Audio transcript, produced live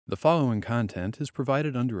The following content is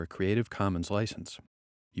provided under a Creative Commons license.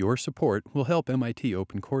 Your support will help MIT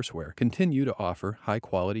OpenCourseware continue to offer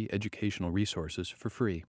high-quality educational resources for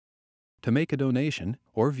free. To make a donation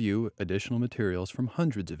or view additional materials from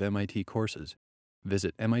hundreds of MIT courses,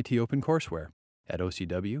 visit MIT OpenCourseware at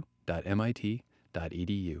ocw.mit.edu.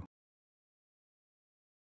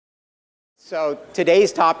 So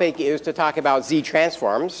today's topic is to talk about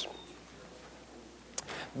Z-transforms.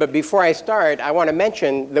 But before I start, I want to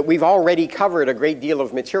mention that we've already covered a great deal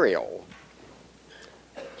of material.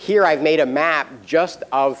 Here I've made a map just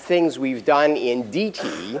of things we've done in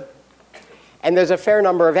DT, and there's a fair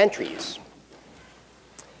number of entries.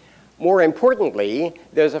 More importantly,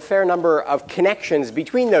 there's a fair number of connections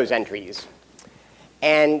between those entries.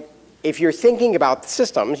 And if you're thinking about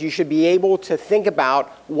systems, you should be able to think about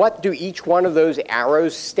what do each one of those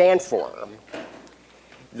arrows stand for.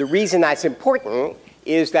 The reason that's important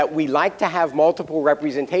is that we like to have multiple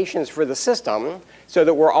representations for the system so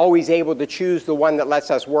that we're always able to choose the one that lets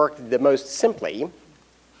us work the most simply.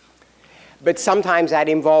 But sometimes that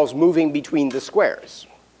involves moving between the squares.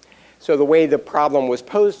 So the way the problem was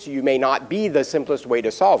posed to you may not be the simplest way to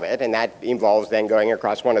solve it, and that involves then going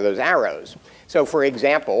across one of those arrows. So for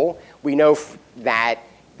example, we know that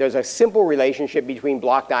there's a simple relationship between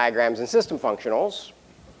block diagrams and system functionals.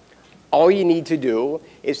 All you need to do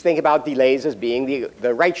is think about delays as being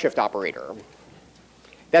the right shift operator.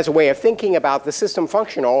 That's a way of thinking about the system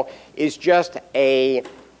functional is just a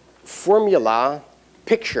formula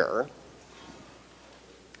picture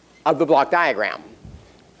of the block diagram.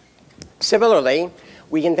 Similarly,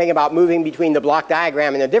 we can think about moving between the block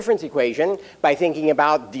diagram and the difference equation by thinking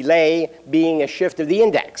about delay being a shift of the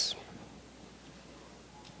index.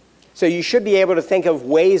 So you should be able to think of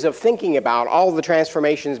ways of thinking about all the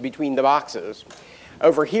transformations between the boxes.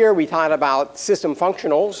 Over here, we thought about system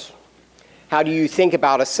functionals. How do you think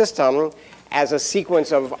about a system as a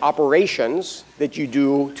sequence of operations that you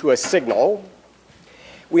do to a signal?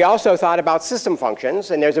 We also thought about system functions,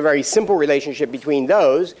 and there's a very simple relationship between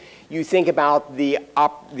those. You think about the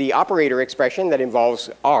operator expression that involves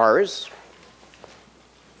r's,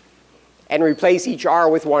 and replace each r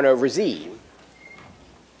with 1 over z.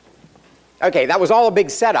 OK, that was all a big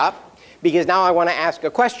setup, because now I want to ask a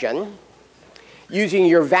question. Using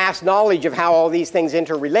your vast knowledge of how all these things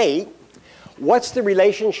interrelate, what's the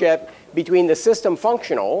relationship between the system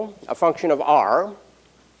functional, a function of r,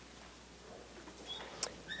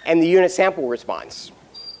 and the unit sample response?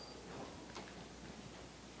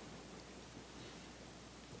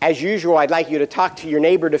 As usual, I'd like you to talk to your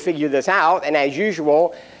neighbor to figure this out. And as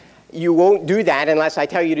usual, you won't do that unless I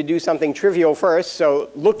tell you to do something trivial first. So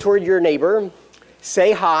look toward your neighbor.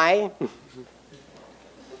 Say hi.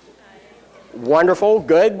 Wonderful.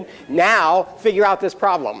 Good. Now, figure out this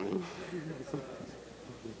problem.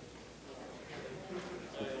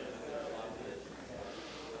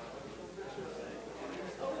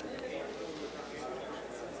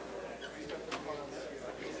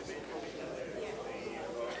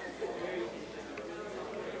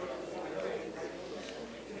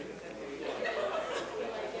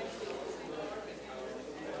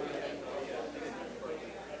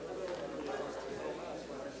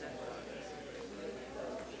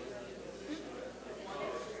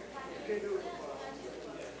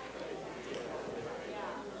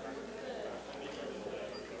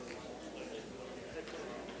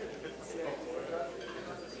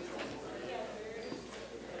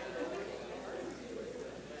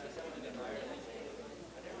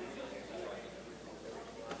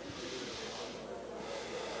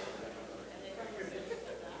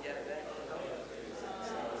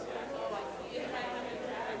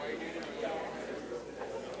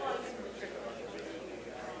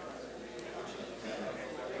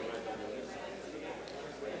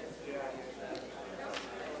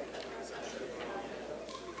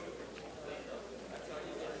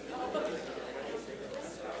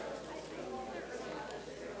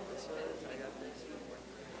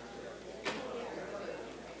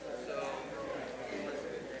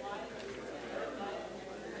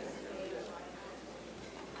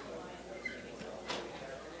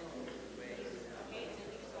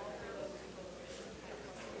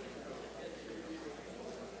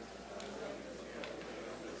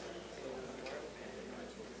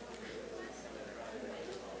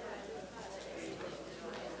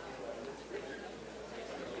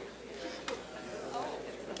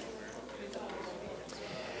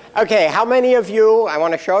 OK, how many of you, I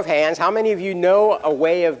want a show of hands, how many of you know a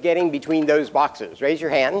way of getting between those boxes? Raise your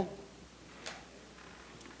hand.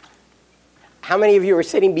 How many of you are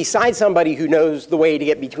sitting beside somebody who knows the way to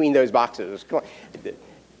get between those boxes? Come on.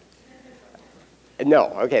 No,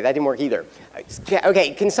 okay, that didn't work either.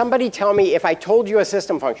 Okay, can somebody tell me if I told you a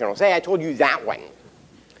system functional, say I told you that one,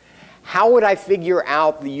 how would I figure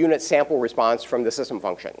out the unit sample response from the system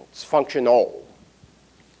function? It's functional.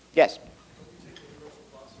 Yes?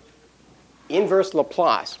 Inverse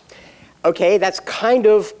Laplace. Okay, that's kind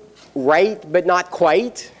of right, but not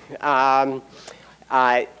quite.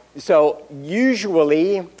 So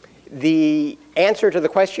usually, the answer to the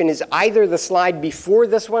question is either the slide before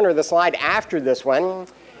this one or the slide after this one.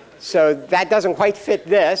 So that doesn't quite fit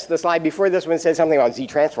this. The slide before this one says something about Z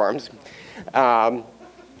transforms.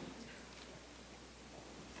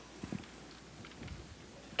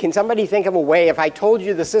 Can somebody think of a way, if I told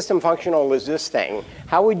you the system functional is this thing,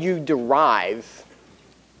 how would you derive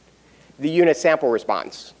the unit sample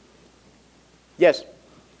response? Yes?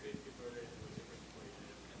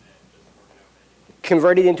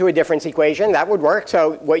 Convert it into a difference equation. That would work.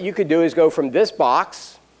 So what you could do is go from this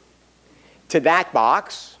box to that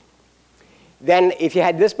box. Then if you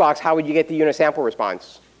had this box, how would you get the unit sample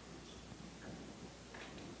response?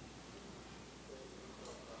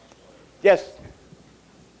 Yes?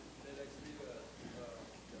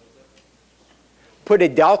 Put a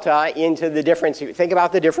delta into the difference. Think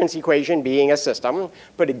about the difference equation being a system.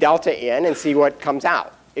 Put a delta in and see what comes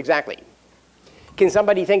out. Exactly. Can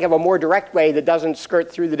somebody think of a more direct way that doesn't skirt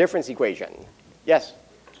through the difference equation? Yes?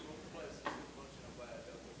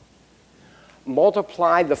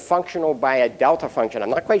 Multiply the functional by a delta function.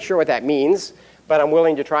 I'm not quite sure what that means, but I'm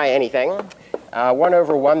willing to try anything. 1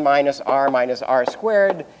 over 1 minus r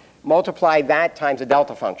squared. Multiply that times a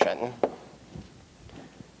delta function.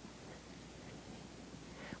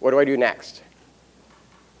 What do I do next?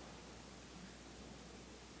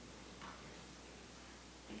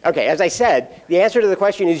 Okay, as I said, the answer to the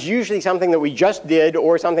question is usually something that we just did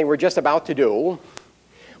or something we're just about to do.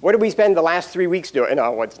 What did we spend the last 3 weeks doing?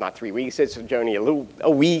 No, it's not 3 weeks. It's only a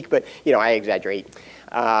week, but you know, I exaggerate.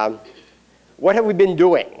 What have we been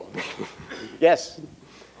doing? Yes?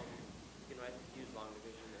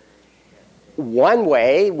 One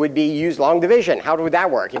way would be use long division. How would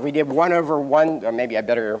that work? If we did 1 over 1, or maybe I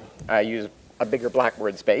better use a bigger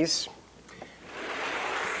blackboard space.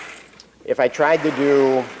 If I tried to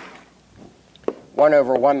do 1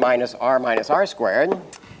 over 1 minus r squared,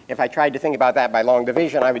 if I tried to think about that by long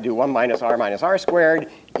division, I would do 1 minus r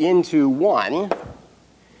squared into 1.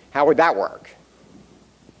 How would that work?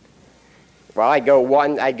 Well, I'd go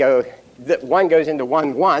 1 goes into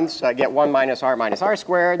 1 once, so I get 1 minus r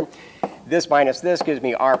squared. This minus this gives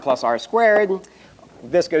me r plus r squared.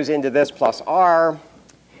 This goes into this plus r.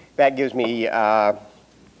 That gives me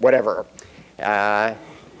whatever.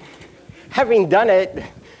 Having done it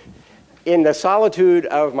in the solitude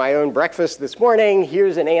of my own breakfast this morning,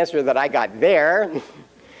 here's an answer that I got there.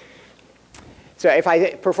 So if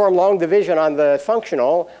I perform long division on the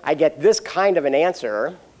functional, I get this kind of an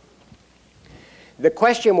answer. The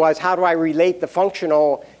question was, how do I relate the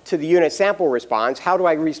functional to the unit sample response? How do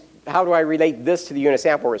I relate this to the unit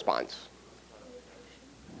sample response?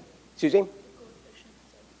 Susie?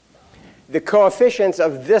 The coefficients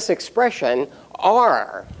of this expression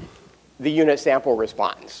are the unit sample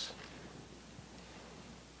response.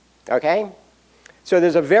 Okay? So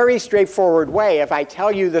there's a very straightforward way. If I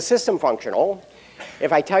tell you the system functional,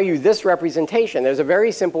 if I tell you this representation, there's a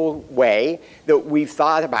very simple way that we've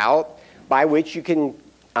thought about by which you can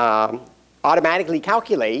automatically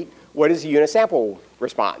calculate what is the unit sample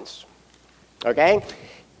response. Okay?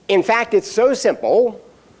 In fact, it's so simple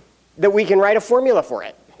that we can write a formula for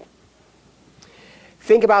it.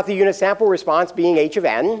 Think about the unit sample response being h of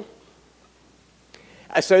n.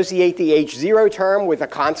 Associate the h0 term with a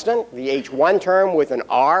constant, the h1 term with an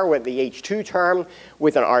r, with the h2 term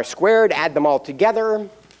with an r squared, add them all together.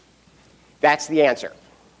 That's the answer.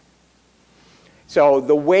 So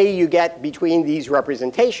the way you get between these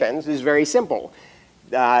representations is very simple.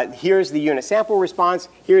 Here's the unit sample response,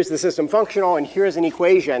 here's the system functional, and here's an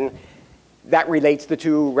equation that relates the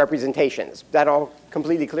two representations. That all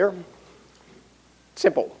completely clear?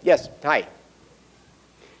 Simple. Yes, hi.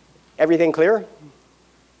 Everything clear?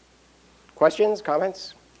 Questions,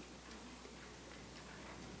 comments?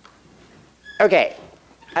 Okay,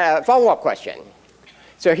 follow-up question.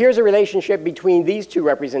 So here's a relationship between these two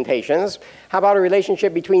representations. How about a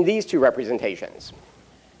relationship between these two representations?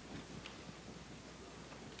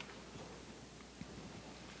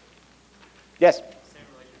 Yes? Same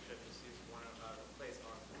relationship, just use one place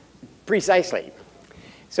R. Precisely.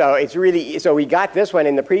 So it's really, so we got this one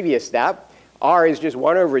in the previous step. R is just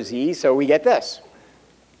 1 over z, so we get this.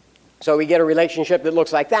 So we get a relationship that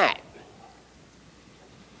looks like that.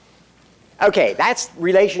 Okay, that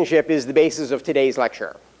relationship is the basis of today's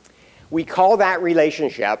lecture. We call that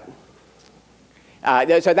relationship,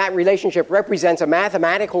 so that relationship represents a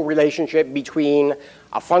mathematical relationship between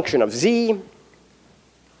a function of z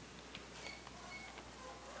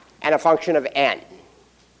and a function of n.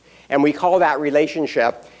 And we call that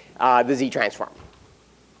relationship the z transform.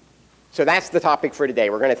 So that's the topic for today.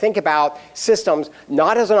 We're going to think about systems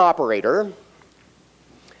not as an operator,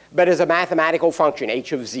 but as a mathematical function,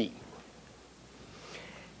 h of z.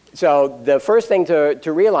 So the first thing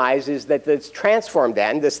to realize is that this transform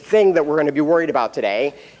then, this thing that we're going to be worried about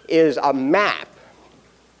today, is a map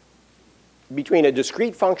between a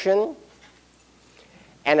discrete function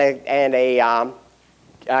and a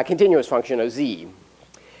continuous function of z.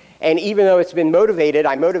 And even though it's been motivated,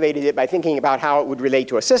 I motivated it by thinking about how it would relate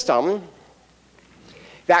to a system,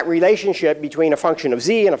 that relationship between a function of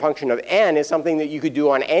z and a function of n is something that you could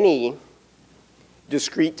do on any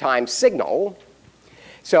discrete time signal.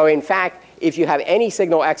 So in fact, if you have any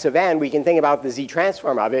signal x of n, we can think about the z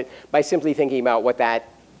transform of it by simply thinking about what that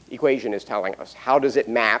equation is telling us. How does it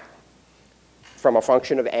map from a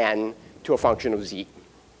function of n to a function of z?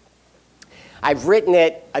 I've written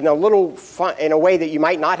it in a way that you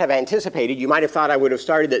might not have anticipated. You might have thought I would have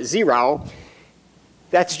started at 0.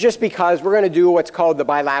 That's just because we're going to do what's called the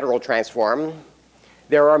bilateral transform.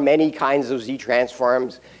 There are many kinds of z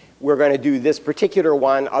transforms. We're going to do this particular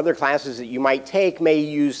one. Other classes that you might take may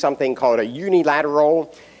use something called a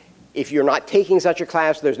unilateral. If you're not taking such a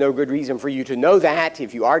class, there's no good reason for you to know that.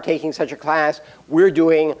 If you are taking such a class, we're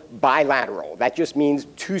doing bilateral. That just means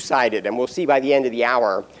two-sided, and we'll see by the end of the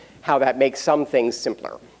hour how that makes some things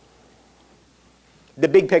simpler. The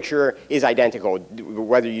big picture is identical,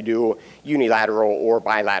 whether you do unilateral or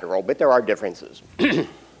bilateral, but there are differences.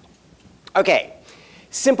 Okay,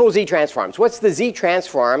 simple z transforms. What's the z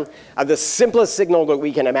transform of the simplest signal that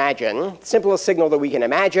we can imagine? Simplest signal that we can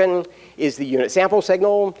imagine is the unit sample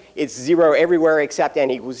signal. It's 0 everywhere except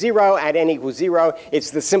n equals 0. At n equals 0,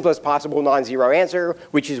 it's the simplest possible non-zero answer,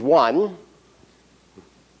 which is 1.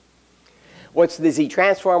 What's the z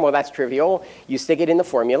transform? Well, that's trivial. You stick it in the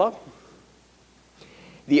formula.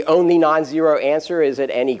 The only non-zero answer is at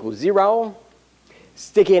n equals 0.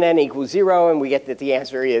 Stick in n equals 0, and we get that the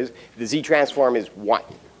answer is the z transform is 1.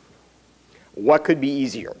 What could be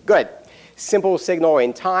easier? Good. Simple signal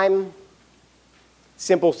in time,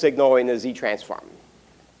 simple signal in the z transform.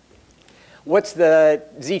 What's the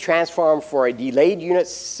z transform for a delayed unit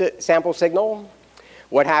sample signal?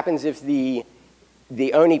 What happens if the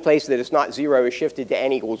only place that it's not 0 is shifted to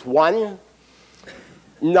n equals 1?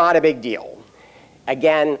 Not a big deal.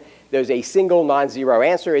 Again, there's a single non-zero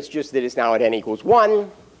answer. It's just that it's now at n equals 1.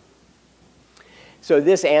 So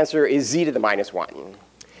this answer is z to the minus 1.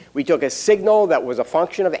 We took a signal that was a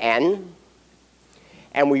function of n,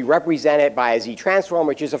 and we represent it by a z transform,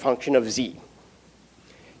 which is a function of z.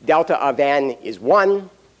 Delta of n is 1.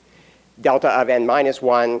 Delta of n minus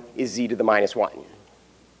 1 is z to the minus 1.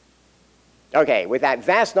 Okay, with that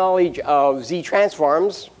vast knowledge of z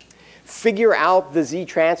transforms, figure out the z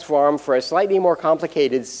transform for a slightly more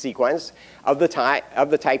complicated sequence of the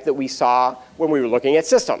type that we saw when we were looking at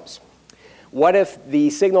systems. What if the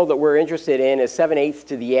signal that we're interested in is 7/8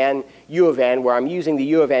 to the n u of n, where I'm using the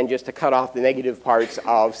u of n just to cut off the negative parts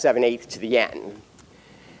of 7/8 to the n?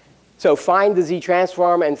 So find the z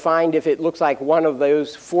transform and find if it looks like one of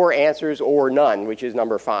those 4 answers or none, which is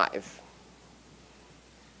number 5.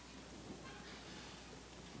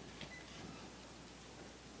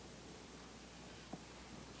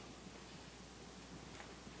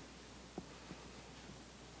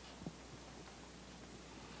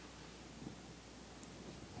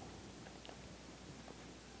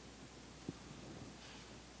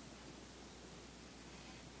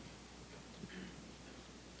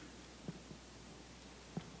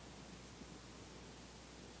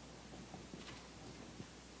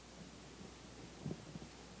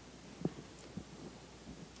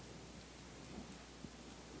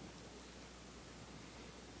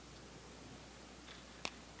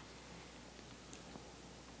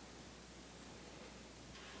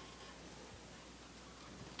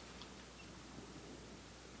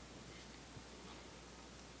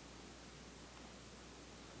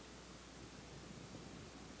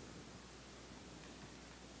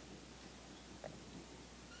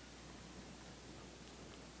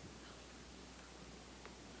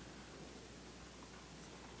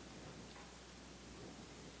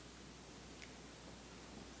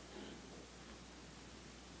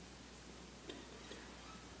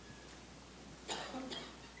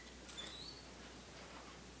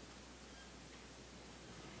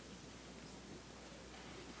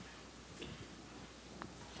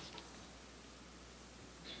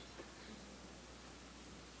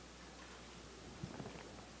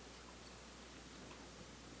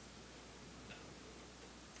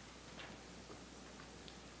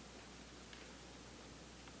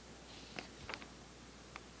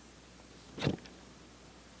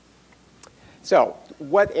 So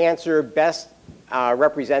what answer best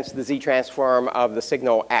represents the Z transform of the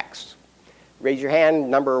signal X? Raise your hand,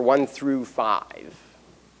 number 1 through 5.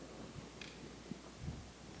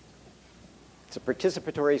 It's a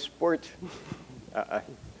participatory sport.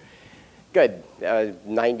 Good,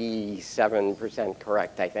 97%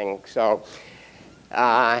 correct, I think. So,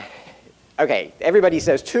 okay, everybody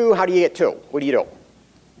says 2. How do you get 2? What do you do?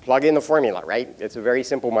 Plug in the formula, right? It's a very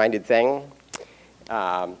simple-minded thing.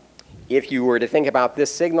 If you were to think about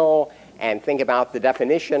this signal and think about the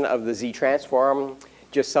definition of the Z transform,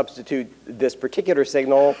 just substitute this particular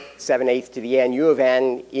signal, 7/8 to the n u of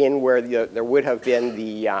n, in where there would have been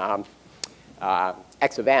the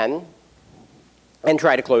x of n, and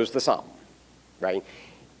try to close the sum, right?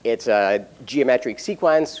 It's a geometric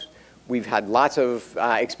sequence. We've had lots of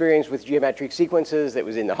experience with geometric sequences that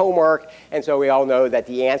was in the homework, and so we all know that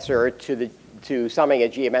the answer to summing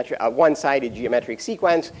a one-sided geometric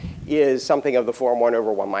sequence is something of the form 1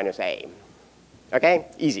 over 1 minus a. Okay?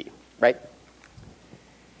 Easy, right?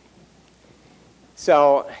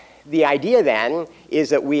 So the idea then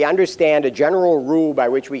is that we understand a general rule by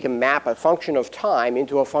which we can map a function of time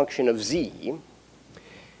into a function of z.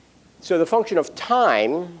 So the function of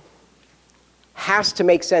time has to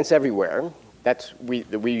make sense everywhere.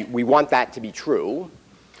 We want that to be true.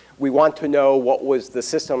 We want to know what was the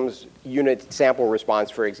system's unit sample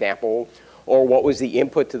response, for example, or what was the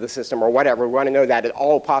input to the system, or whatever. We want to know that at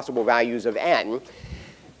all possible values of n.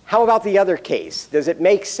 How about the other case? Does it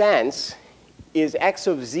make sense? Is x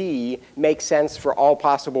of z make sense for all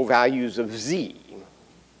possible values of z?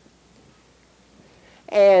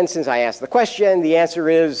 And since I asked the question, the answer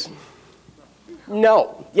is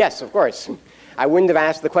no. Yes, of course. I wouldn't have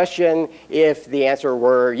asked the question if the answer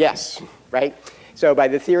were yes, right? So by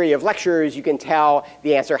the theory of lectures, you can tell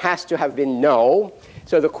the answer has to have been no.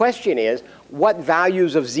 So the question is, what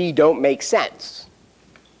values of z don't make sense?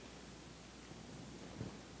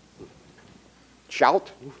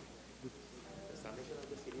 Shout.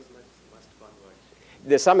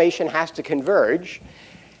 The summation has to converge.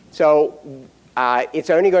 So it's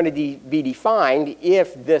only going to be defined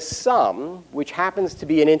if this sum, which happens to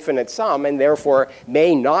be an infinite sum and therefore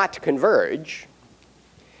may not converge,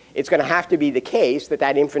 it's going to have to be the case that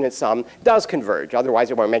that infinite sum does converge.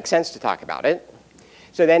 Otherwise, it won't make sense to talk about it.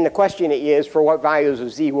 So then the question is, for what values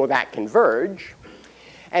of z will that converge?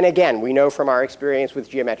 And again, we know from our experience with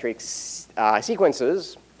geometric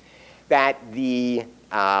sequences that the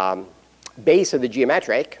base of the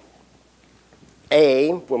geometric,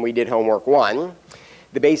 A, when we did homework 1,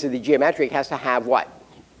 the base of the geometric has to have what?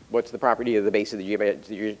 What's the property of the base of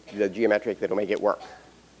the geometric that will make it work?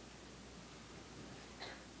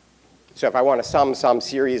 So if I want to sum some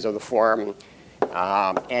series of the form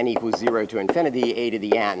n equals 0 to infinity, a to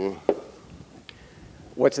the n,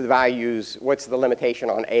 what's the values, what's the limitation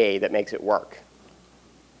on a that makes it work?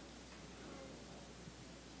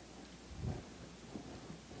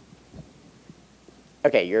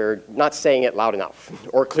 Okay, you're not saying it loud enough,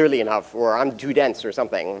 or clearly enough, or I'm too dense or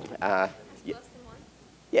something. Less than 1?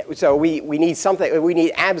 Yeah, so we need something, we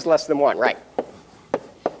need abs less than 1, right?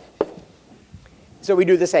 So we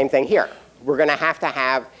do the same thing here. We're going to have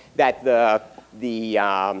that the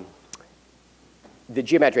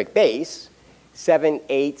geometric base,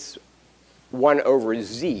 7/8 1 over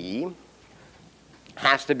z,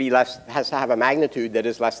 has to have a magnitude that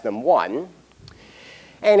is less than 1.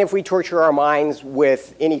 And if we torture our minds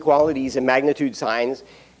with inequalities and magnitude signs,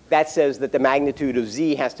 that says that the magnitude of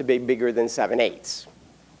z has to be bigger than 7/8.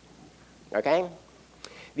 Okay?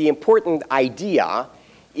 The important idea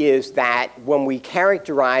is that when we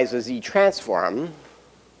characterize a z transform,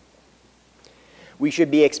 we should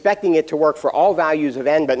be expecting it to work for all values of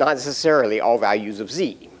n, but not necessarily all values of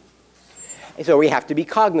z. And so we have to be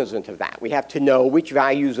cognizant of that. We have to know which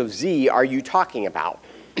values of z are you talking about.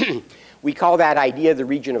 We call that idea the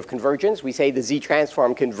region of convergence. We say the z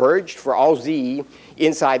transform converged for all z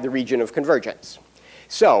inside the region of convergence.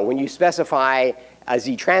 So when you specify a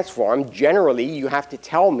z transform, generally you have to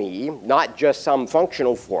tell me not just some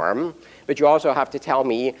functional form, but you also have to tell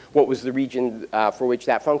me what was the region for which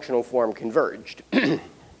that functional form converged.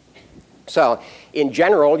 So in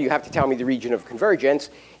general, you have to tell me the region of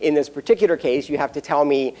convergence. In this particular case, you have to tell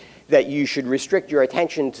me that you should restrict your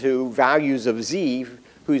attention to values of z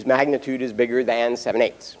whose magnitude is bigger than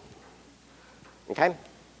 7/8. Okay?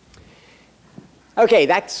 Okay,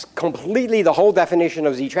 that's completely the whole definition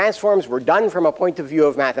of z transforms. We're done from a point of view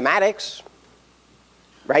of mathematics,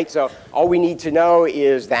 right? So all we need to know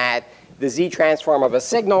is that the z transform of a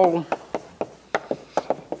signal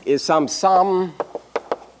is some sum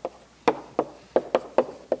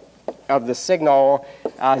of the signal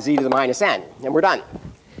z to the minus n, and we're done.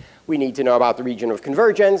 We need to know about the region of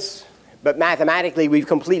convergence, but mathematically we've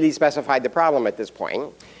completely specified the problem at this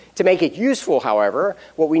point. To make it useful, however,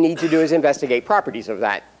 what we need to do is investigate properties of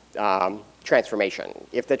that transformation.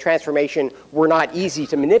 If the transformation were not easy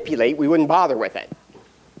to manipulate, we wouldn't bother with it.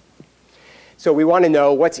 So we want to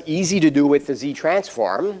know what's easy to do with the z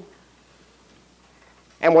transform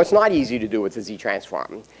and what's not easy to do with the z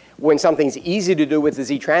transform. When something's easy to do with the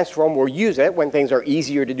z transform, we'll use it. When things are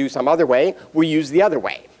easier to do some other way, we'll use the other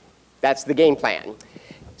way. That's the game plan.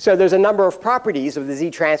 So there's a number of properties of the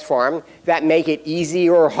z transform that make it easy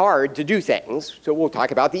or hard to do things. So we'll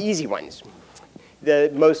talk about the easy ones.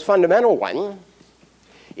 The most fundamental one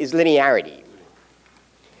is linearity.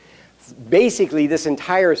 Basically, this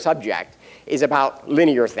entire subject is about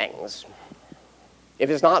linear things. If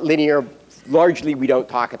it's not linear, largely we don't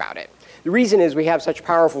talk about it. The reason is we have such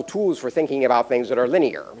powerful tools for thinking about things that are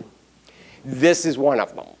linear. This is one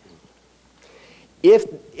of them.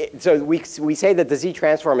 So we say that the z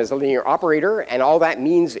transform is a linear operator, and all that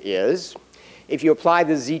means is if you apply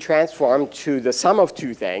the z transform to the sum of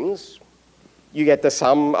two things, you get the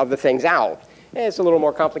sum of the things out. And it's a little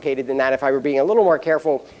more complicated than that if I were being a little more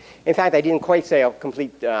careful. In fact, I didn't quite say a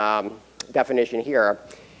complete definition here.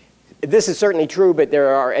 This is certainly true, but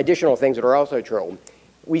there are additional things that are also true.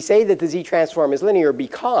 We say that the z transform is linear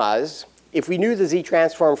because if we knew the z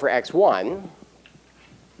transform for x1,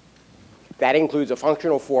 that includes a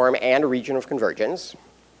functional form and a region of convergence.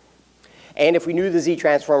 And if we knew the z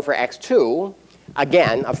transform for x2,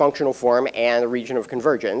 again, a functional form and a region of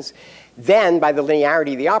convergence, then by the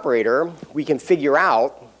linearity of the operator, we can figure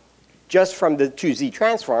out, just from the two z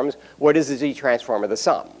transforms, what is the z transform of the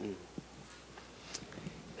sum.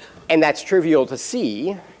 And that's trivial to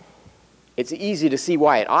see. It's easy to see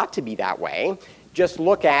why it ought to be that way. Just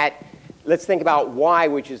look at, let's think about y,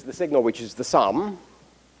 which is the signal, which is the sum.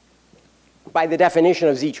 By the definition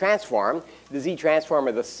of z transform, the z transform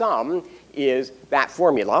of the sum is that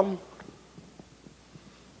formula.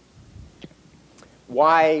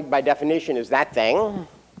 Y, by definition, is that thing.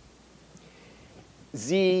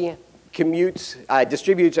 Z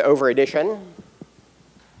distributes over addition.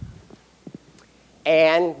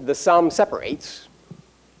 And the sum separates.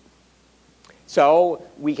 So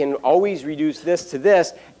we can always reduce this to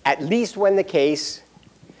this, at least when the case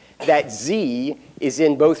that z is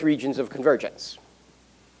in both regions of convergence.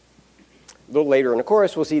 A little later in the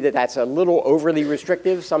course, we'll see that that's a little overly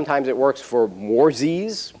restrictive. Sometimes it works for more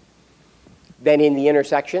z's than in the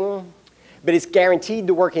intersection. But it's guaranteed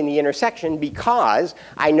to work in the intersection because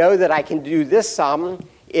I know that I can do this sum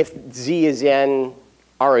if z is in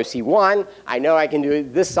ROC1. I know I can do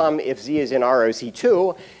this sum if z is in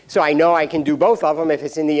ROC2. So I know I can do both of them if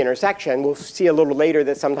it's in the intersection. We'll see a little later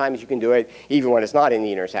that sometimes you can do it even when it's not in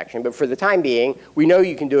the intersection. But for the time being, we know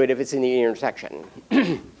you can do it if it's in the intersection.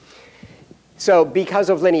 So because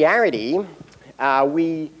of linearity,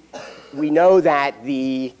 we know that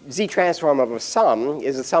the z transform of a sum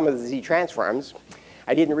is the sum of the z transforms.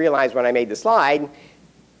 I didn't realize when I made the slide,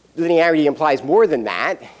 linearity implies more than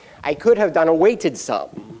that. I could have done a weighted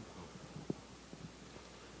sum.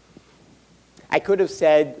 I could have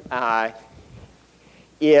said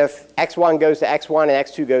if x1 goes to x1 and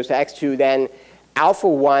x2 goes to x2, then alpha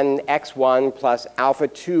 1 x1 plus alpha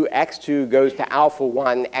 2 x2 goes to alpha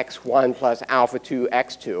 1 x1 plus alpha 2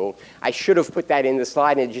 x2. I should have put that in the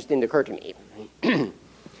slide, and it just didn't occur to me.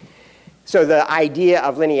 So the idea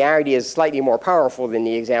of linearity is slightly more powerful than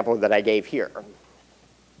the example that I gave here.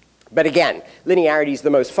 But again, linearity is the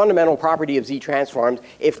most fundamental property of z transforms.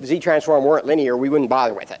 If the z transform weren't linear, we wouldn't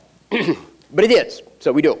bother with it. But it is,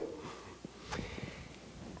 so we do.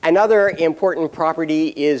 Another important property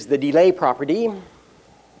is the delay property.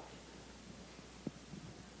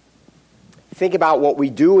 Think about what we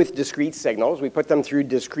do with discrete signals. We put them through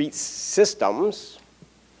discrete systems.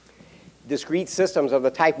 Discrete systems of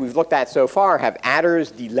the type we've looked at so far have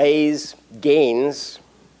adders, delays, gains.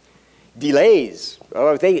 Delays.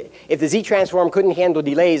 Oh, if the z transform couldn't handle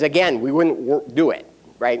delays, again, we wouldn't do it,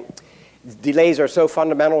 right? Delays are so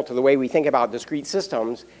fundamental to the way we think about discrete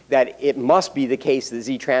systems that it must be the case that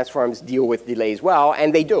z transforms deal with delays well,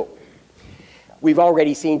 and they do. We've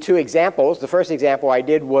already seen two examples. The first example I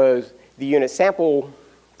did was the unit sample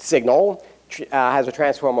signal has a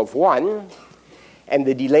transform of 1, and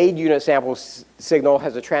the delayed unit sample signal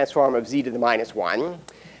has a transform of z to the minus 1.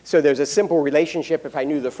 So there's a simple relationship if I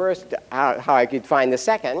knew the first, how I could find the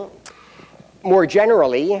second. More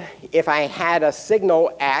generally, if I had a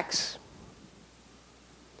signal x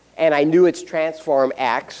and I knew its transform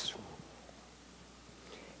x,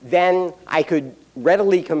 then I could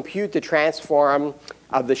readily compute the transform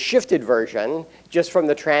of the shifted version just from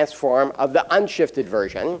the transform of the unshifted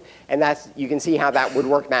version. And that's, you can see how that would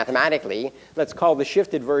work mathematically. Let's call the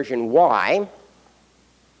shifted version y.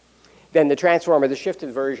 Then the transform of the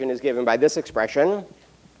shifted version is given by this expression.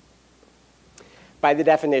 By the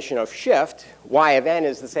definition of shift, y of n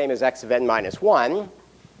is the same as x of n minus 1.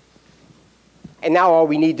 And now all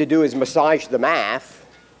we need to do is massage the math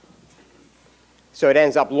so it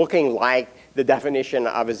ends up looking like the definition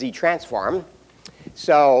of a z transform.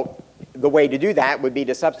 So the way to do that would be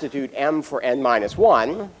to substitute m for n minus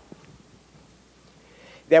 1.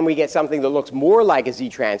 Then we get something that looks more like a z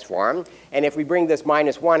transform. And if we bring this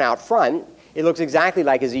minus 1 out front, it looks exactly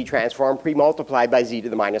like a z transform pre-multiplied by z to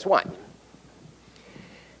the minus 1.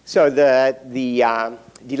 So the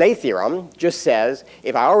delay theorem just says,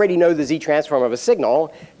 if I already know the z transform of a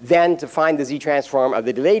signal, then to find the z transform of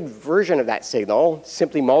the delayed version of that signal,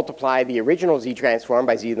 simply multiply the original z transform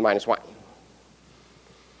by z to the minus 1.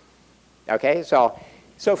 Okay, so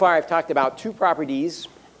far I've talked about two properties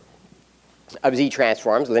of z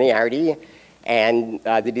transforms, linearity and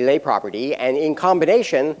the delay property. And in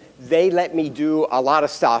combination, they let me do a lot of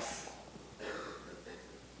stuff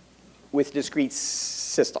with discrete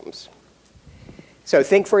systems. So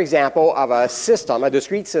think, for example, of a system, a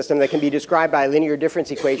discrete system that can be described by a linear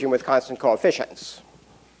difference equation with constant coefficients.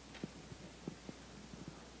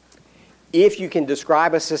 If you can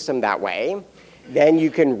describe a system that way, then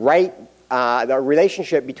you can write the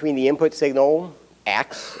relationship between the input signal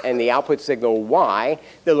x and the output signal y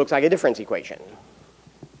that looks like a difference equation.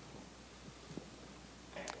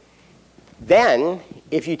 Then,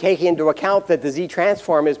 if you take into account that the z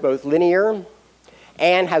transform is both linear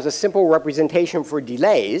and has a simple representation for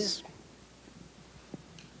delays,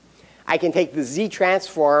 I can take the z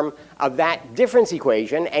transform of that difference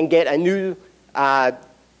equation and get a new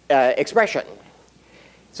expression.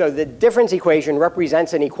 So the difference equation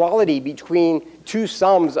represents an equality between two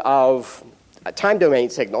sums of time domain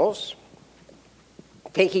signals.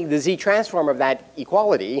 Taking the z transform of that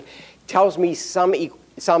equality tells me some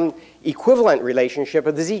equivalent relationship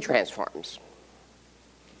of the z transforms.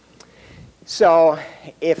 So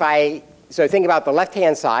think about the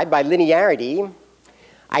left-hand side. By linearity,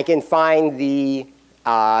 I can find the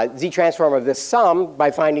z transform of this sum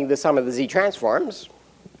by finding the sum of the z transforms.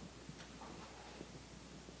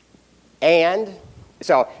 And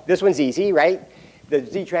so this one's easy, right? The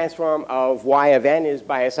z transform of y of n is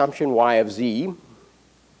by assumption y of z.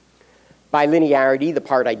 By linearity, the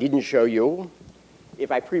part I didn't show you,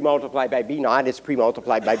 if I pre-multiply by b naught, it's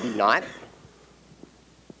pre-multiplied by b naught.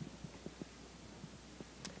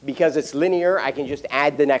 Because it's linear, I can just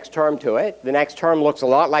add the next term to it. The next term looks a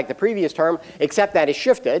lot like the previous term, except that it's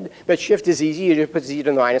shifted. But shift is easy. You just put z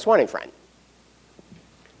to the minus 1 in front.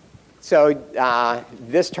 So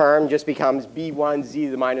this term just becomes b1 z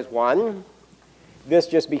to the minus 1. This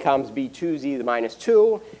just becomes b2 z to the minus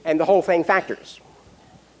 2. And the whole thing factors.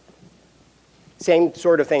 Same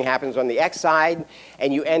sort of thing happens on the x side.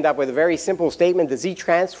 And you end up with a very simple statement. The z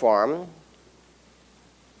transform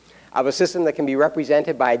of a system that can be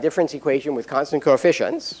represented by a difference equation with constant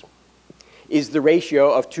coefficients is the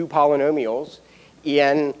ratio of two polynomials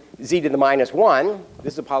in z to the minus 1.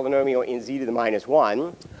 This is a polynomial in z to the minus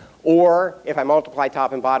 1. Or if I multiply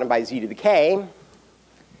top and bottom by z to the k,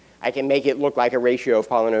 I can make it look like a ratio of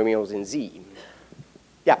polynomials in z.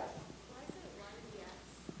 Yeah?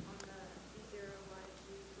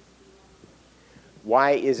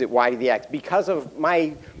 Why is it y to the x? Because of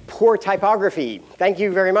my poor typography. Thank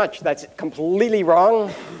you very much. That's completely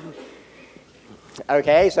wrong.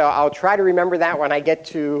 Okay, so I'll try to remember that when I get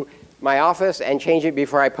to my office and change it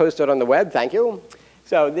before I post it on the web. Thank you.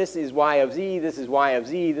 So this is y of z, this is y of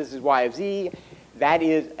z, this is y of z. That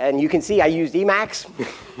is, and you can see I used Emacs.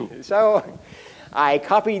 So I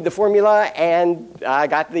copied the formula and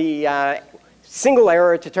got the single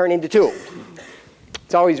error to turn into 2.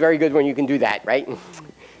 It's always very good when you can do that, right?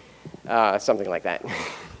 Something like that.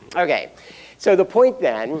 Okay, so the point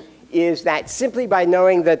then is that simply by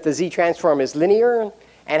knowing that the z transform is linear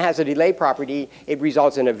and has a delay property, it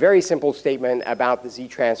results in a very simple statement about the z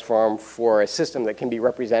transform for a system that can be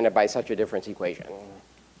represented by such a difference equation.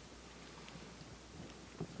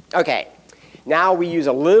 Okay, now we use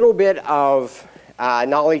a little bit of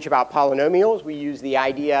knowledge about polynomials. We use the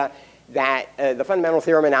idea that the fundamental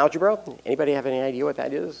theorem in algebra. Anybody have any idea what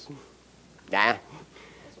that is? Nah.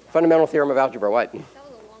 Fundamental theorem of algebra, what? That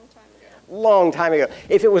was a long time ago. Long time ago.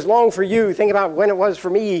 If it was long for you, think about when it was for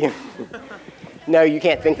me. No, you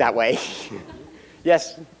can't think that way.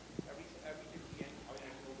 Yes?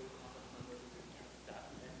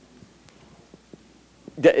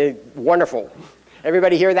 Wonderful.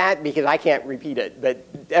 Everybody hear that? Because I can't repeat it, but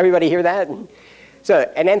everybody hear that?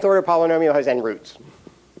 So an nth order polynomial has n roots.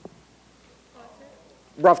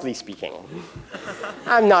 Roughly speaking.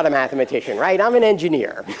 I'm not a mathematician, right? I'm an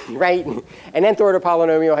engineer, right? An nth order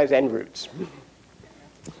polynomial has n roots.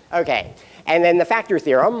 Okay, and then the factor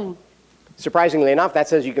theorem, surprisingly enough, that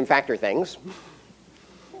says you can factor things.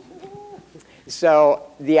 So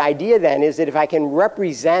the idea then is that if I can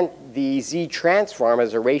represent the Z transform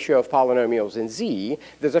as a ratio of polynomials in Z,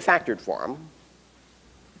 there's a factored form.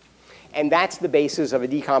 And that's the basis of a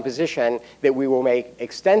decomposition that we will make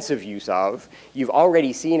extensive use of. You've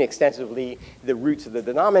already seen extensively the roots of the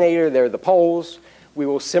denominator. They're the poles. We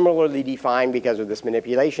will similarly define, because of this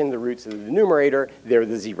manipulation, the roots of the numerator. They're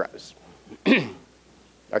the zeros.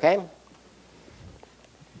 Okay?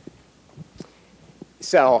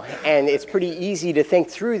 So, and it's pretty easy to think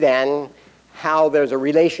through then how there's a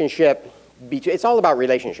relationship between, it's all about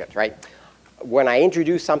relationships, right? When I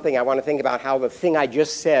introduce something, I want to think about how the thing I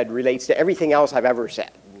just said relates to everything else I've ever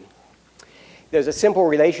said. There's a simple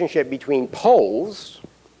relationship between poles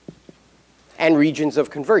and regions of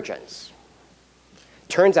convergence.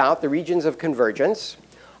 Turns out the regions of convergence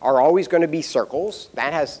are always going to be circles.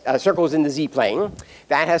 That has circles in the z-plane.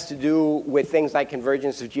 That has to do with things like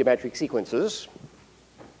convergence of geometric sequences.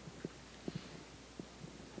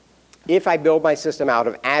 If I build my system out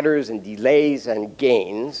of adders and delays and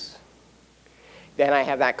gains, then I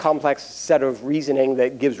have that complex set of reasoning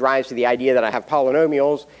that gives rise to the idea that I have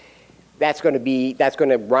polynomials. That's going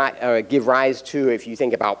to give rise to, if you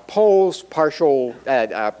think about poles, partial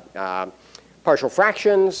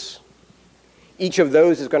fractions. Each of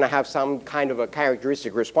those is going to have some kind of a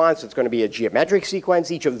characteristic response. It's going to be a geometric sequence.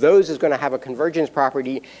 Each of those is going to have a convergence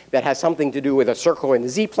property that has something to do with a circle in the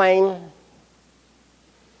z-plane.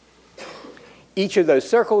 Each of those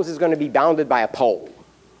circles is going to be bounded by a pole.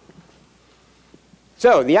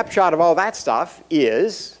 So the upshot of all that stuff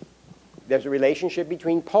is there's a relationship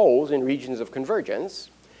between poles and regions of convergence.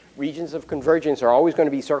 Regions of convergence are always going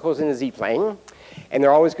to be circles in the z-plane, and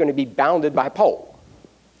they're always going to be bounded by pole.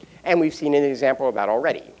 And we've seen an example of that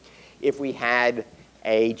already. If we had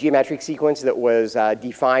a geometric sequence that was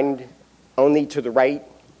defined only to the right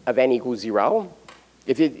of n equals 0,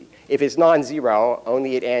 if it's non-zero,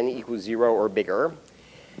 only at n equals 0 or bigger,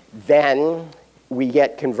 then we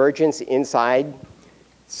get convergence inside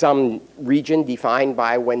some region defined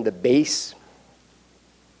by when the base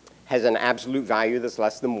has an absolute value that's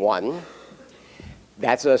less than 1.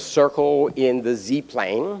 That's a circle in the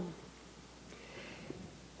z-plane.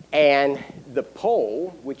 And the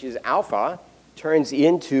pole, which is alpha, turns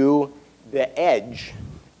into the edge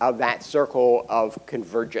of that circle of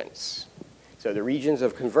convergence. So the regions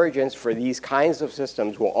of convergence for these kinds of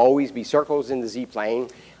systems will always be circles in the z-plane,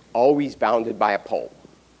 always bounded by a pole.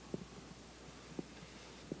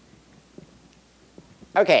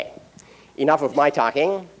 Okay, enough of my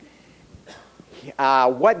talking.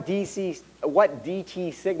 What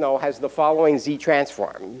dt signal has the following z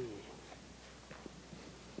transform?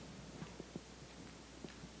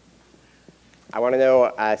 I want to know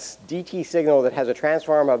a dt signal that has a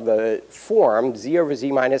transform of the form z over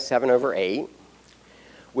z minus 7 over 8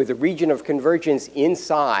 with a region of convergence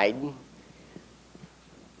inside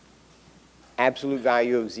absolute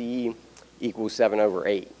value of z equals 7 over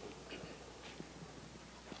 8.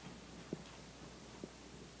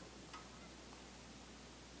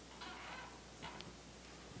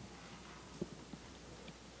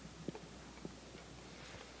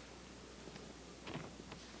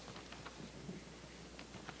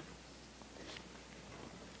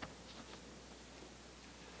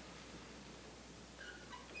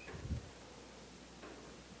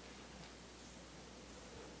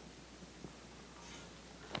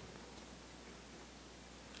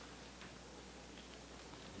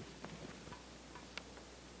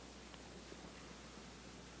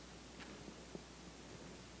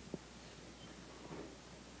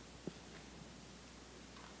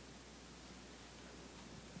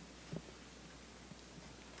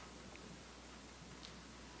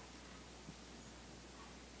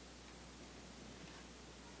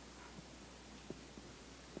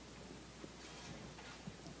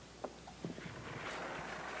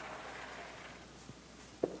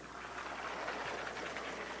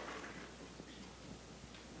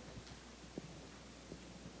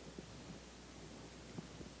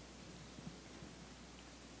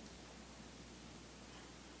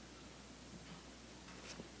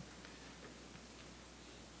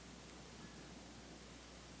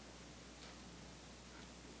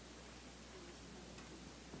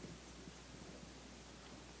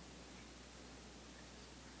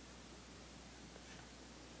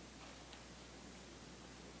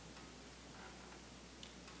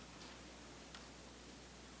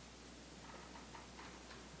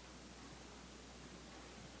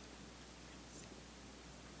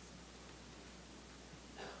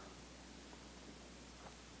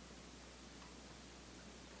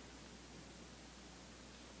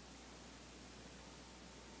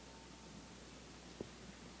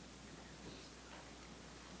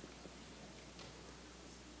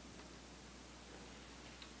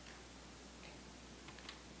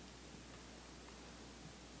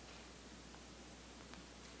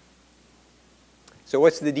 So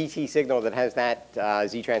what's the dt signal that has that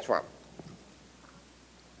z transform? y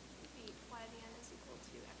to the n is equal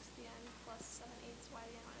to x to the n plus 7/8 y to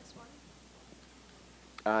the n minus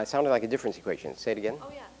 1. It sounded like a difference equation. Say it again. Oh,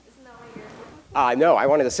 yeah. Isn't that what you're No, I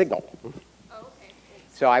wanted a signal. Oh, okay.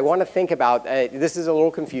 So I want to think about, this is a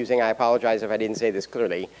little confusing. I apologize if I didn't say this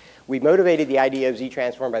clearly. We motivated the idea of z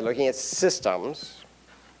transform by looking at systems.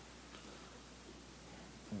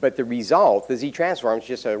 But the result, the z transform, is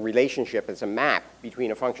just a relationship. It's a map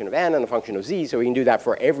between a function of n and a function of z. So we can do that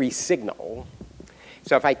for every signal.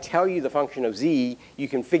 So if I tell you the function of z, you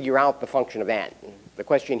can figure out the function of n. The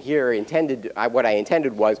question here what I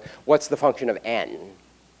intended was, what's the function of n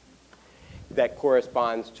that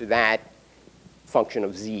corresponds to that function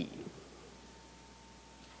of z?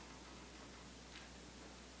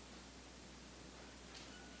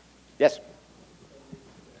 Yes?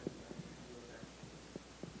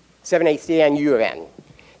 7/8 to the n u of n.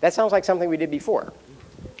 That sounds like something we did before.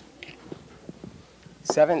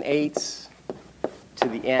 7/8 to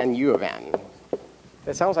the n u of n.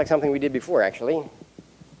 That sounds like something we did before, actually.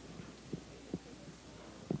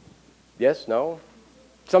 Yes? No?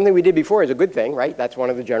 Something we did before is a good thing, right? That's one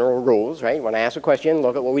of the general rules, right? When I ask a question,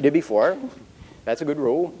 look at what we did before. That's a good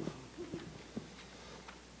rule.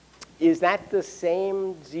 Is that the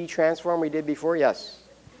same z transform we did before? Yes.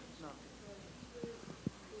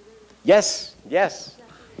 Yes, yes.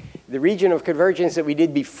 The region of convergence that we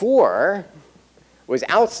did before was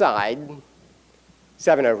outside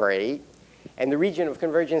 7/8, and the region of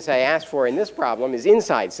convergence I asked for in this problem is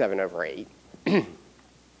inside 7/8.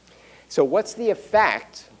 So what's the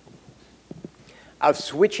effect of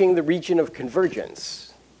switching the region of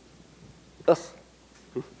convergence? Ugh.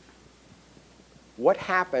 What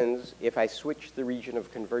happens if I switch the region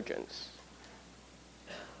of convergence?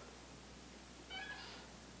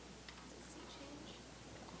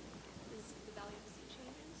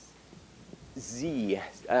 Z.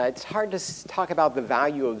 It's hard to talk about the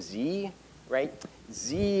value of z, right?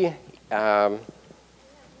 Z,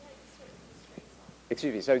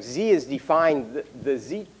 excuse me, so z is defined, the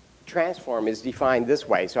z transform is defined this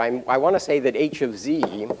way. So I want to say that h of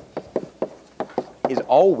z is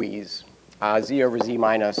always z over z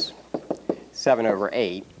minus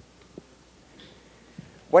 7/8.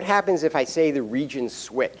 What happens if I say the region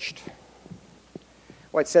switched?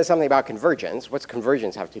 Well, it says something about convergence. What's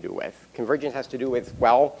convergence have to do with? Convergence has to do with,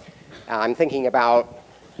 well, I'm thinking about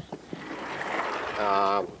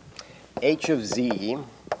h of z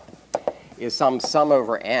is some sum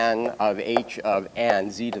over n of h of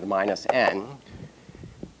n, z to the minus n.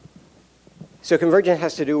 So convergence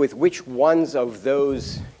has to do with which ones of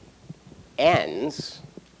those n's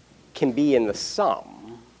can be in the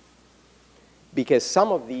sum, because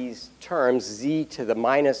some of these terms, z to the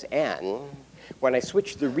minus n, when I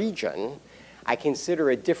switch the region, I consider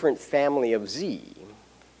a different family of z.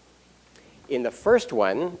 In the first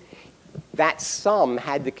one, that sum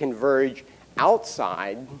had to converge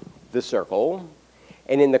outside the circle,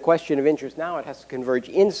 and in the question of interest now, it has to converge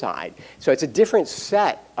inside. So it's a different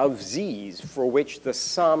set of z's for which the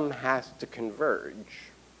sum has to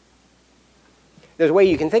converge. There's a way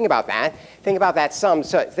you can think about that. Think about that sum.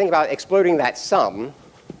 So think about exploding that sum.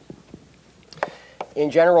 In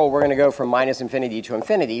general, we're going to go from minus infinity to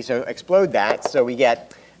infinity. So explode that. So we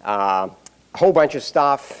get a whole bunch of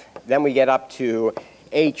stuff. Then we get up to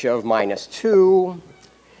h of minus 2,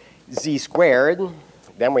 z squared.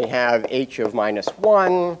 Then we have h of minus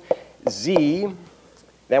 1, z.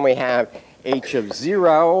 Then we have h of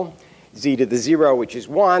 0, z to the 0, which is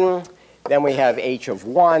 1. Then we have h of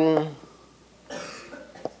 1,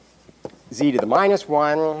 z to the minus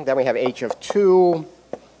 1. Then we have h of 2,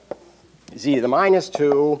 z to the minus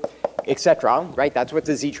 2, etc. Right? That's what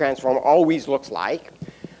the z transform always looks like.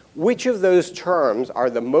 Which of those terms are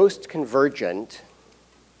the most convergent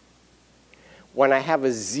when I have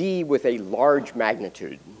a z with a large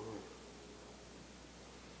magnitude?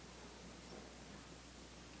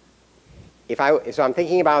 So I'm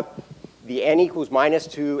thinking about the n equals minus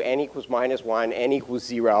 2, n equals minus 1, n equals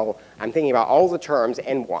 0. I'm thinking about all the terms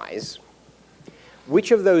n-wise.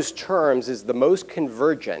 Which of those terms is the most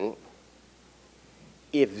convergent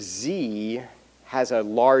if z has a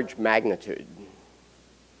large magnitude?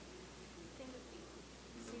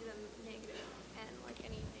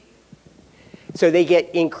 So they get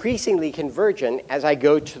increasingly convergent as I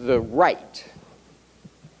go to the right.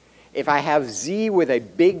 If I have z with a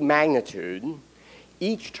big magnitude,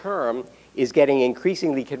 each term is getting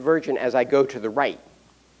increasingly convergent as I go to the right.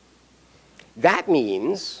 That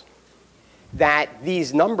means that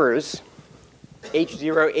these numbers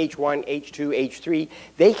H0, H1, H2, H3,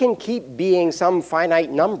 they can keep being some finite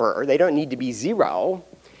number. They don't need to be 0.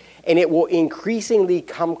 And it will increasingly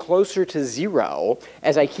come closer to 0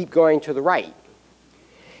 as I keep going to the right.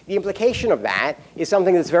 The implication of that is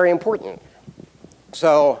something that's very important.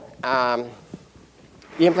 So the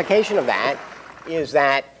implication of that is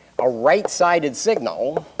that a right-sided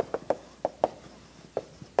signal,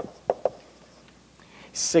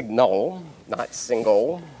 not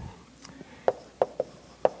single,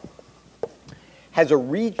 has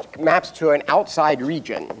maps to an outside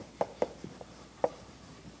region.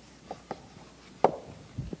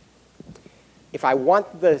 If I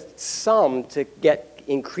want the sum to get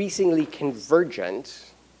increasingly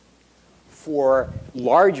convergent for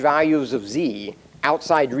large values of z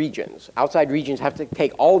outside regions have to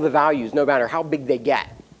take all the values no matter how big they get.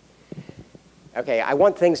 Okay, I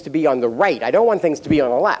want things to be on the right. I don't want things to be on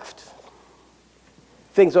the left.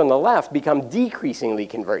 Things on the left become decreasingly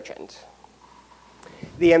convergent.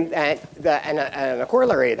 And a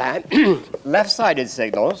corollary of that, left-sided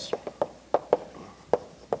signals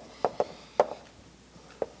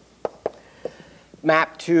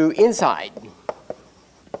map to inside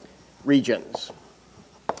regions.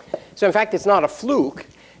 So in fact, it's not a fluke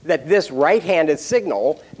that this right-handed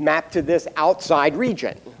signal mapped to this outside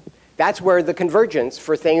region. That's where the convergence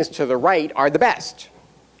for things to the right are the best.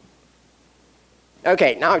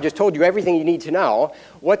 Okay, now I've just told you everything you need to know.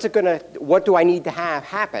 What do I need to have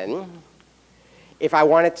happen if I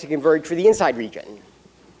want it to converge for the inside region?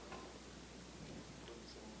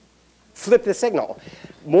 Flip the signal.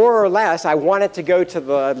 More or less, I want it to go to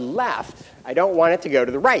the left. I don't want it to go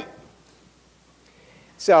to the right.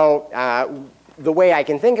 So the way I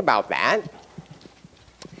can think about that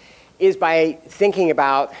is by thinking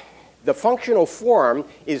about the functional form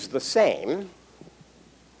is the same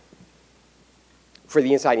for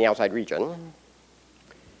the inside and the outside region.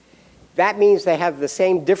 That means they have the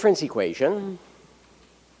same difference equation,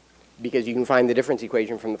 because you can find the difference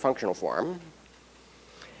equation from the functional form.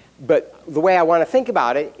 But the way I want to think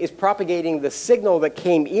about it is propagating the signal that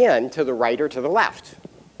came in to the right or to the left.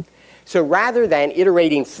 So rather than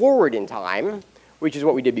iterating forward in time, which is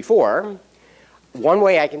what we did before, one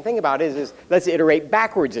way I can think about it is let's iterate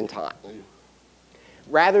backwards in time.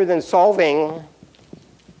 Rather than solving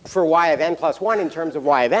for y of n plus 1 in terms of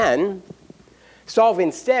y of n, solve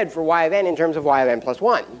instead for y of n in terms of y of n plus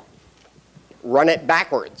 1. Run it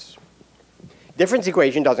backwards. Difference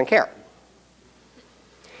equation doesn't care.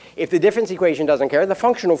 If the difference equation doesn't care, the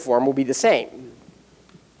functional form will be the same.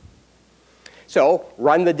 So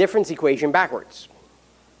run the difference equation backwards.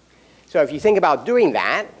 So if you think about doing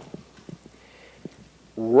that,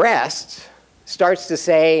 rest starts to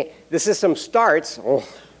say the system starts.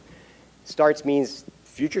 Starts means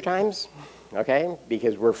future times, okay,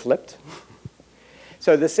 because we're flipped.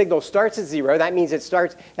 So the signal starts at 0. That means it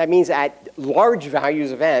starts. That means at large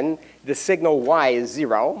values of n, the signal y is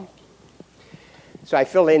 0. So I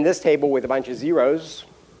fill in this table with a bunch of zeros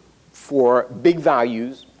for big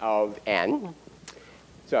values of n.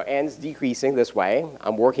 So n's decreasing this way.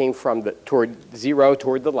 I'm working from toward 0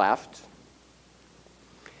 toward the left.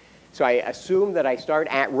 So I assume that I start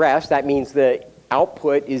at rest. That means the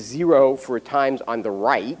output is 0 for times on the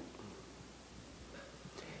right.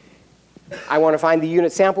 I want to find the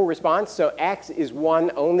unit sample response. So x is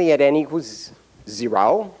 1 only at n equals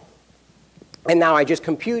 0. And now I just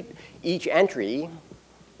compute each entry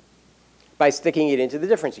by sticking it into the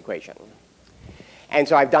difference equation. And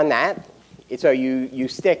so I've done that. So you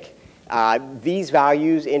stick these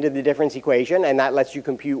values into the difference equation, and that lets you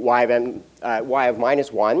compute y of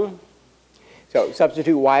minus 1. So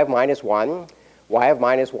substitute y of minus 1. Y of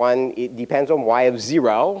minus 1, it depends on y of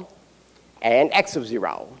 0 and x of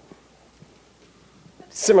 0.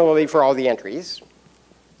 Similarly for all the entries.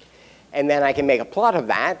 And then I can make a plot of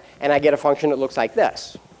that, and I get a function that looks like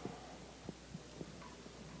this.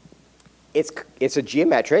 It's a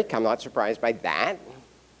geometric. I'm not surprised by that.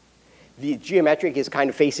 The geometric is kind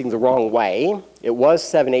of facing the wrong way. It was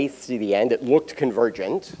 7/8 to the end. It looked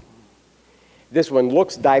convergent. This one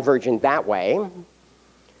looks divergent that way.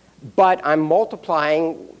 But I'm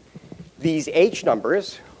multiplying these h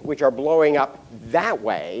numbers, which are blowing up that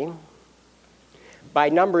way, by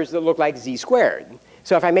numbers that look like z squared.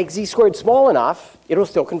 So if I make z squared small enough, it'll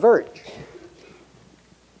still converge.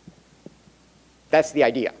 That's the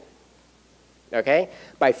idea. Okay?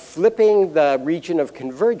 By flipping the region of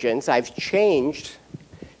convergence, I've changed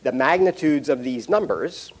the magnitudes of these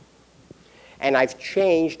numbers, and I've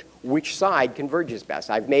changed which side converges best.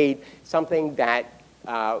 I've made something that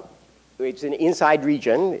it's an inside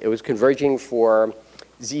region. It was converging for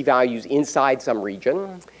z values inside some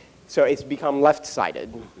region. So it's become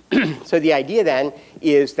left-sided. So the idea then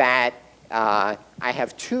is that I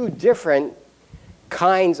have two different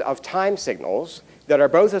kinds of time signals that are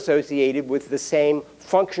both associated with the same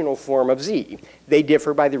functional form of z. They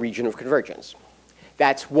differ by the region of convergence.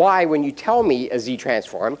 That's why when you tell me a z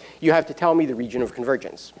transform, you have to tell me the region of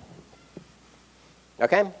convergence.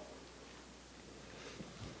 Okay?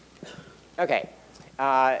 Okay.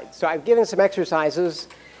 So I've given some exercises.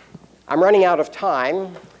 I'm running out of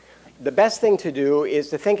time. The best thing to do is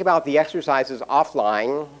to think about the exercises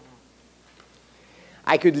offline.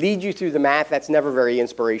 I could lead you through the math. That's never very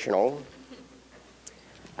inspirational.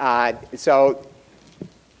 So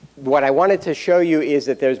what I wanted to show you is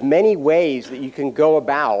that there's many ways that you can go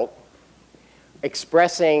about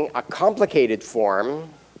expressing a complicated form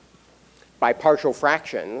by partial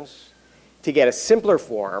fractions to get a simpler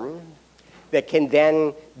form that can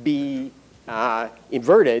then be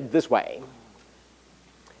inverted this way.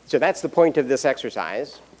 So that's the point of this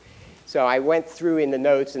exercise. So I went through in the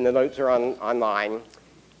notes, and the notes are online.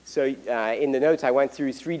 So in the notes, I went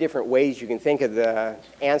through 3 different ways you can think of the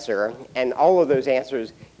answer, and all of those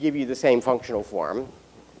answers give you the same functional form,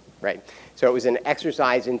 right? So it was an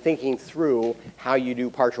exercise in thinking through how you do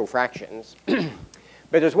partial fractions.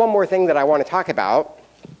 But there's one more thing that I want to talk about,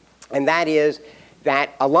 and that is that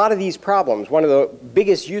a lot of these problems, one of the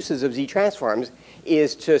biggest uses of z-transforms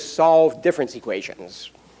is to solve difference equations.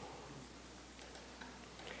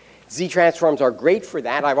 Z-transforms are great for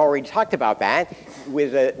that. I've already talked about that.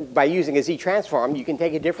 By using a z-transform, you can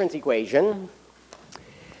take a difference equation,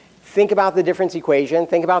 think about the difference equation,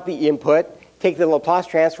 think about the input, take the Laplace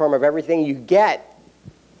transform of everything you get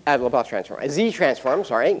at Laplace transform, a z-transform,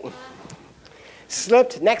 sorry.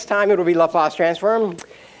 Slipped, next time it'll be Laplace transform.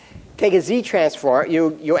 Take a z-transform,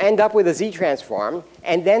 you end up with a z-transform,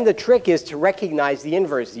 and then the trick is to recognize the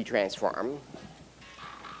inverse z-transform.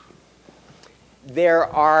 There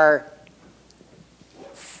are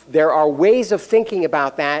ways of thinking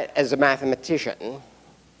about that as a mathematician.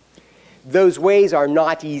 Those ways are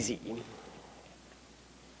not easy.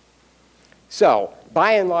 So,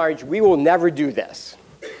 by and large, we will never do this.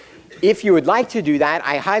 If you would like to do that,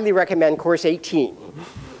 I highly recommend course 18.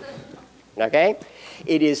 Okay?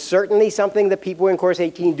 It is certainly something that people in course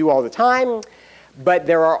 18 do all the time, but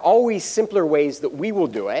there are always simpler ways that we will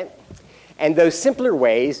do it. And those simpler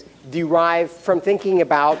ways derive from thinking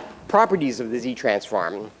about properties of the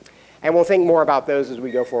z-transform. And we'll think more about those as we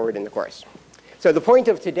go forward in the course. So the point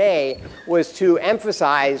of today was to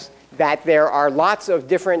emphasize that there are lots of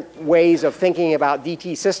different ways of thinking about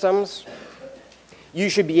dt systems. You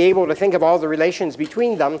should be able to think of all the relations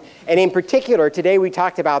between them. And in particular, today we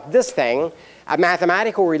talked about this thing, a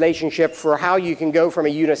mathematical relationship for how you can go from a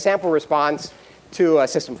unit sample response to a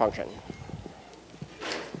system function.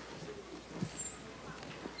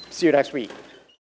 See you next week.